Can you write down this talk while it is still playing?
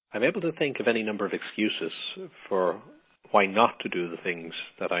I'm able to think of any number of excuses for why not to do the things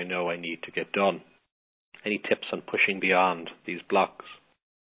that I know I need to get done. Any tips on pushing beyond these blocks?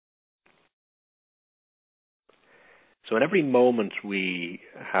 So in every moment we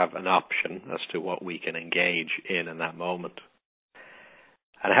have an option as to what we can engage in that moment.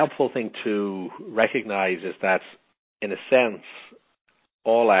 And a helpful thing to recognize is that, in a sense,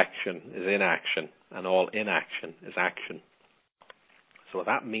 all action is inaction and all inaction is action. So what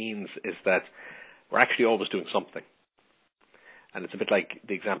that means is that we're actually always doing something. And it's a bit like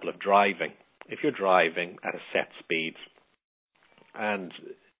the example of driving. If you're driving at a set speed, and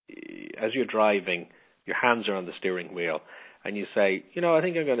as you're driving, your hands are on the steering wheel, and you say, I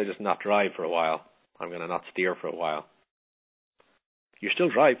think I'm going to just not drive for a while. I'm going to not steer for a while. You're still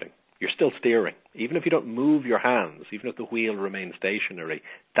driving. You're still steering. Even if you don't move your hands, even if the wheel remains stationary,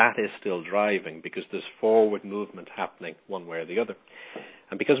 that is still driving because there's forward movement happening one way or the other.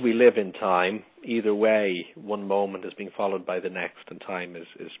 And because we live in time, either way, one moment is being followed by the next and time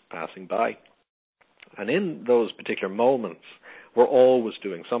is passing by. And in those particular moments, we're always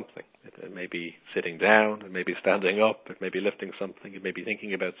doing something. It may be sitting down, it may be standing up, it may be lifting something, it may be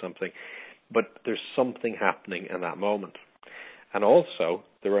thinking about something, but there's something happening in that moment. And also,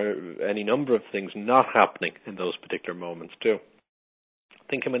 there are any number of things not happening in those particular moments too.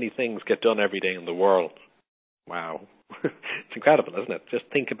 Think how many things get done every day in the world. Wow. It's incredible, isn't it? Just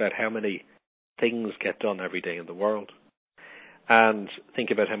think about how many things get done every day in the world. And think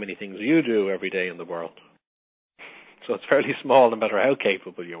about how many things you do every day in the world. So it's fairly small no matter how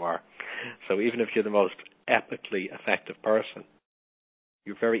capable you are. So even if you're the most epically effective person,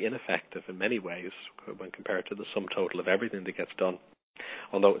 you're very ineffective in many ways when compared to the sum total of everything that gets done.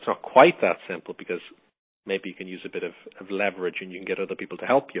 Although it's not quite that simple, because maybe you can use a bit of leverage and you can get other people to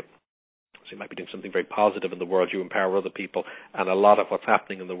help you. So you might be doing something very positive in the world, you empower other people, and a lot of what's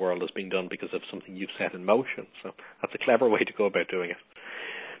happening in the world is being done because of something you've set in motion. So that's a clever way to go about doing it.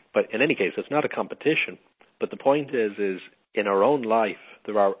 But in any case, it's not a competition. But the point is in our own life,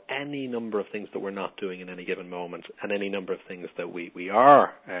 there are any number of things that we're not doing in any given moment, and any number of things that we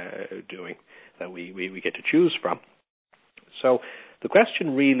are doing that we get to choose from. So the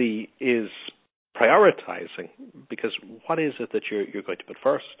question really is prioritizing, because what is it that you're going to put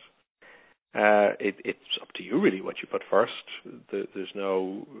first? It's up to you really what you put first. There's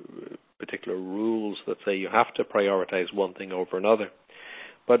no particular rules that say you have to prioritize one thing over another.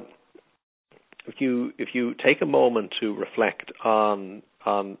 But if you take a moment to reflect on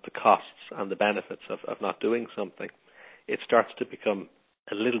the costs and the benefits of not doing something, it starts to become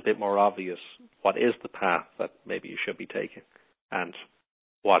a little bit more obvious what is the path that maybe you should be taking, and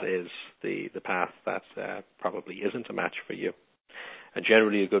what is the path that probably isn't a match for you. And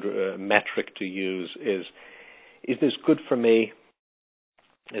generally a good metric to use is this good for me,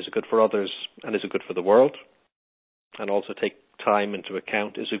 is it good for others, and is it good for the world? And also take time into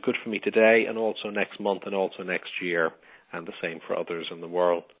account, is it good for me today and also next month and also next year, and the same for others in the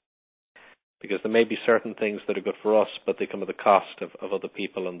world? Because there may be certain things that are good for us, but they come at the cost of other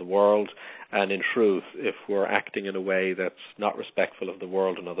people in the world. And in truth, if we're acting in a way that's not respectful of the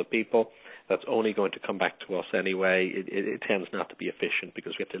world and other people, that's only going to come back to us anyway. It tends not to be efficient,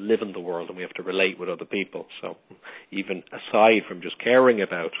 because we have to live in the world and we have to relate with other people. So even aside from just caring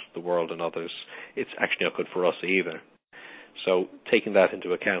about the world and others, it's actually not good for us either. So taking that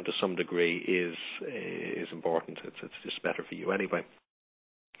into account to some degree is important. It's just better for you anyway.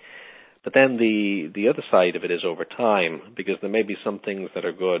 But then the other side of it is over time, because there may be some things that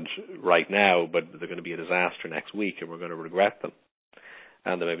are good right now, but they're going to be a disaster next week and we're going to regret them.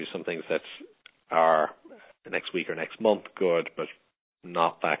 And there may be some things that are next week or next month good, but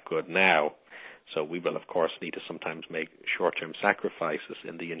not that good now. So we will, of course, need to sometimes make short-term sacrifices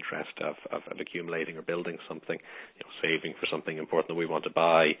in the interest of accumulating or building something. Saving for something important that we want to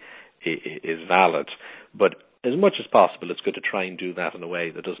buy is valid. But as much as possible, it's good to try and do that in a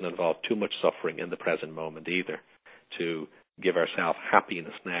way that doesn't involve too much suffering in the present moment either, to give ourselves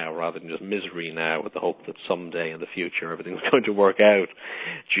happiness now rather than just misery now, with the hope that someday in the future everything's going to work out.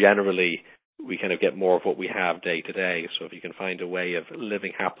 Generally, we kind of get more of what we have day to day. So if you can find a way of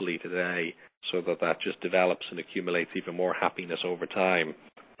living happily today so that just develops and accumulates even more happiness over time,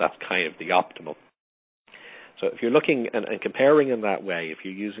 that's kind of the optimal. So if you're looking and comparing in that way, if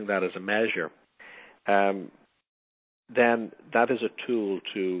you're using that as a measure, then that is a tool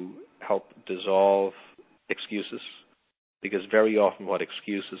to help dissolve excuses, because very often what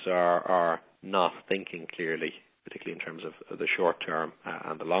excuses are not thinking clearly, particularly in terms of the short term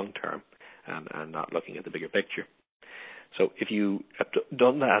and the long term, and not looking at the bigger picture. So if you have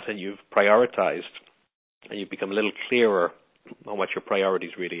done that and you've prioritized and you've become a little clearer on what your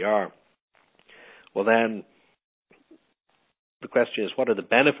priorities really are, well then the question is, what are the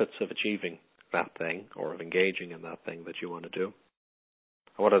benefits of achieving that thing or of engaging in that thing that you want to do?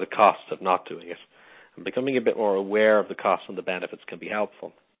 And what are the costs of not doing it? And becoming a bit more aware of the costs and the benefits can be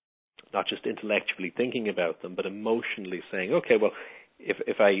helpful. Not just intellectually thinking about them, but emotionally saying, okay, well,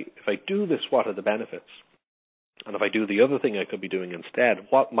 if I do this, what are the benefits? And if I do the other thing I could be doing instead,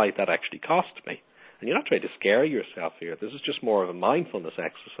 what might that actually cost me? And you're not trying to scare yourself here. This is just more of a mindfulness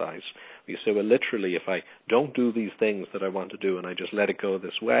exercise. You say, well, literally, if I don't do these things that I want to do and I just let it go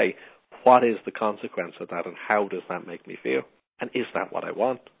this way, what is the consequence of that and how does that make me feel? And is that what I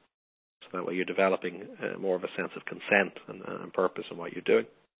want? So that way you're developing more of a sense of consent and purpose in what you're doing.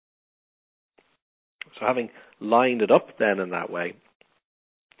 So having lined it up then in that way,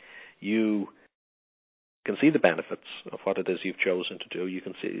 you can see the benefits of what it is you've chosen to do. You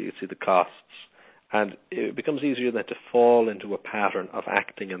can see the costs. And it becomes easier then to fall into a pattern of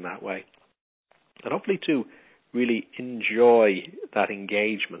acting in that way. And hopefully to really enjoy that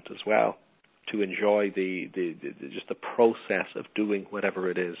engagement as well, to enjoy just the process of doing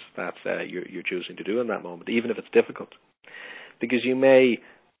whatever it is that you're choosing to do in that moment, even if it's difficult. Because you may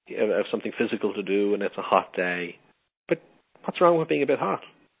have something physical to do and it's a hot day, but what's wrong with being a bit hot?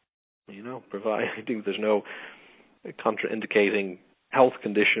 Providing there's no contraindicating health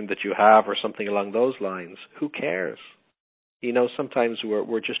condition that you have or something along those lines, who cares? Sometimes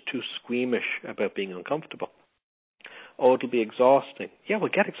we're just too squeamish about being uncomfortable. Oh, it'll be exhausting. Yeah, well,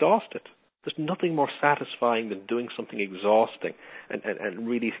 get exhausted. There's nothing more satisfying than doing something exhausting and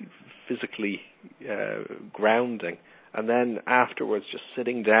really physically grounding. And then afterwards just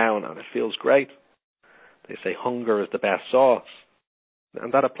sitting down and it feels great. They say hunger is the best sauce.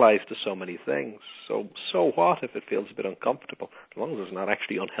 And that applies to so many things. So what if it feels a bit uncomfortable? As long as it's not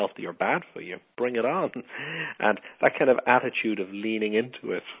actually unhealthy or bad for you, bring it on. And that kind of attitude of leaning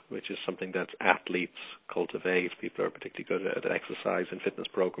into it, which is something that athletes cultivate, people who are particularly good at exercise and fitness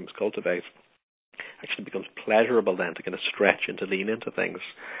programs cultivate, actually becomes pleasurable then to kind of stretch and to lean into things.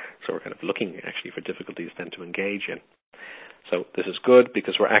 So we're kind of looking actually for difficulties then to engage in. So this is good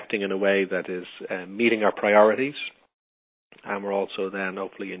because we're acting in a way that is meeting our priorities. And we're also then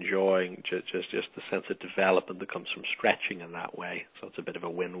hopefully enjoying just the sense of development that comes from stretching in that way. So it's a bit of a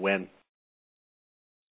win-win.